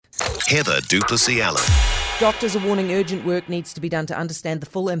Heather Duplessis-Allen. Doctors are warning urgent work needs to be done to understand the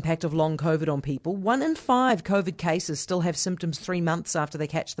full impact of long COVID on people. 1 in 5 COVID cases still have symptoms 3 months after they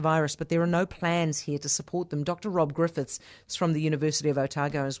catch the virus, but there are no plans here to support them. Dr. Rob Griffiths is from the University of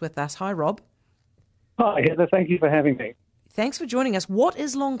Otago is with us. Hi, Rob. Hi, Heather. Thank you for having me. Thanks for joining us. What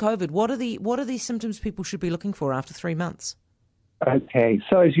is long COVID? What are the symptoms people should be looking for after 3 months? Okay,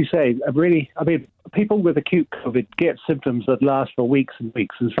 so as you say, people with acute COVID get symptoms that last for weeks and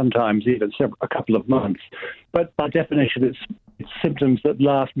weeks, and sometimes even a couple of months. But by definition, it's symptoms that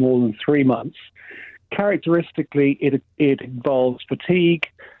last more than 3 months. Characteristically, it involves fatigue,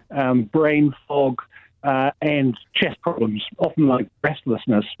 brain fog, and chest problems, often like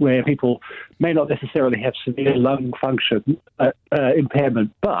breathlessness, where people may not necessarily have severe lung function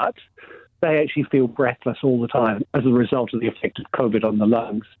impairment, but they actually feel breathless all the time as a result of the effect of COVID on the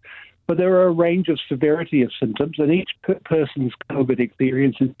lungs. But there are a range of severity of symptoms, and each person's COVID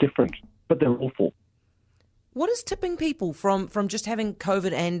experience is different, but they're awful. What is tipping people from just having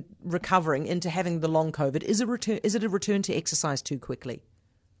COVID and recovering into having the long COVID? Is it a return to exercise too quickly?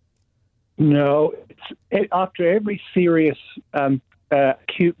 No. After every serious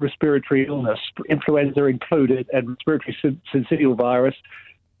acute respiratory illness, influenza included, and respiratory syncytial virus,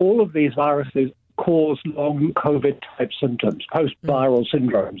 all of these viruses cause long COVID-type symptoms, post-viral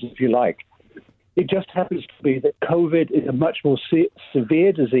syndromes, if you like. It just happens to be that COVID is a much more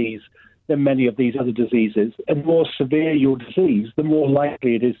severe disease than many of these other diseases. And the more severe your disease, the more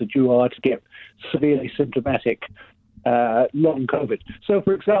likely it is that you are to get severely symptomatic long COVID. So,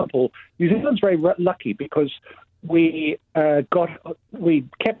 for example, New Zealand's very lucky because we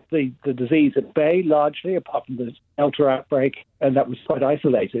kept the disease at bay largely, apart from the Delta outbreak, and that was quite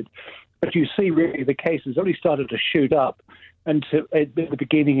isolated. But you see, really, the cases only started to shoot up until at the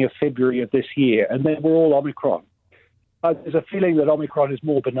beginning of February of this year, and they were all Omicron. There's a feeling that Omicron is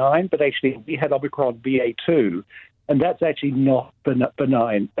more benign, but actually we had Omicron BA2, and that's actually not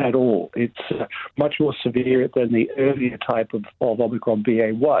benign at all. It's much more severe than the earlier type of Omicron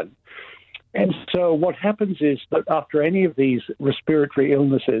BA1. And so what happens is that after any of these respiratory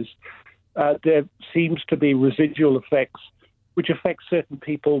illnesses, there seems to be residual effects which affect certain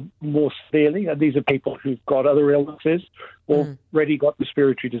people more severely. And these are people who've got other illnesses or already got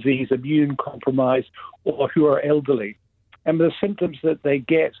respiratory disease, immune compromise, or who are elderly. And the symptoms that they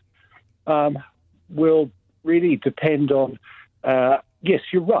get will really depend on, yes,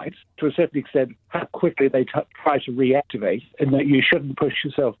 you're right, to a certain extent, how quickly they try to reactivate, and that you shouldn't push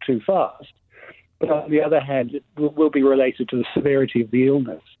yourself too fast. But on the other hand, it will be related to the severity of the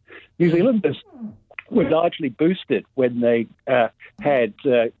illness. New Zealanders were largely boosted when they had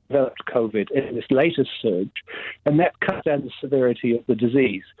developed COVID in this latest surge, and that cut down the severity of the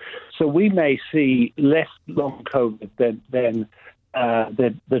disease. So we may see less long COVID than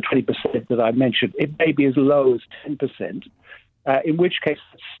the 20% that I mentioned. It may be as low as 10%. In which case,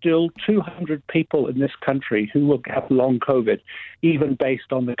 still 200 people in this country who will have long COVID, even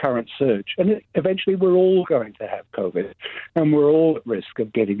based on the current surge. And eventually we're all going to have COVID, and we're all at risk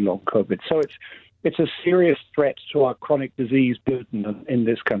of getting long COVID. So it's a serious threat to our chronic disease burden in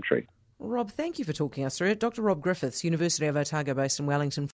this country. Rob, thank you for talking us through it. Dr. Rob Griffiths, University of Otago, based in Wellington.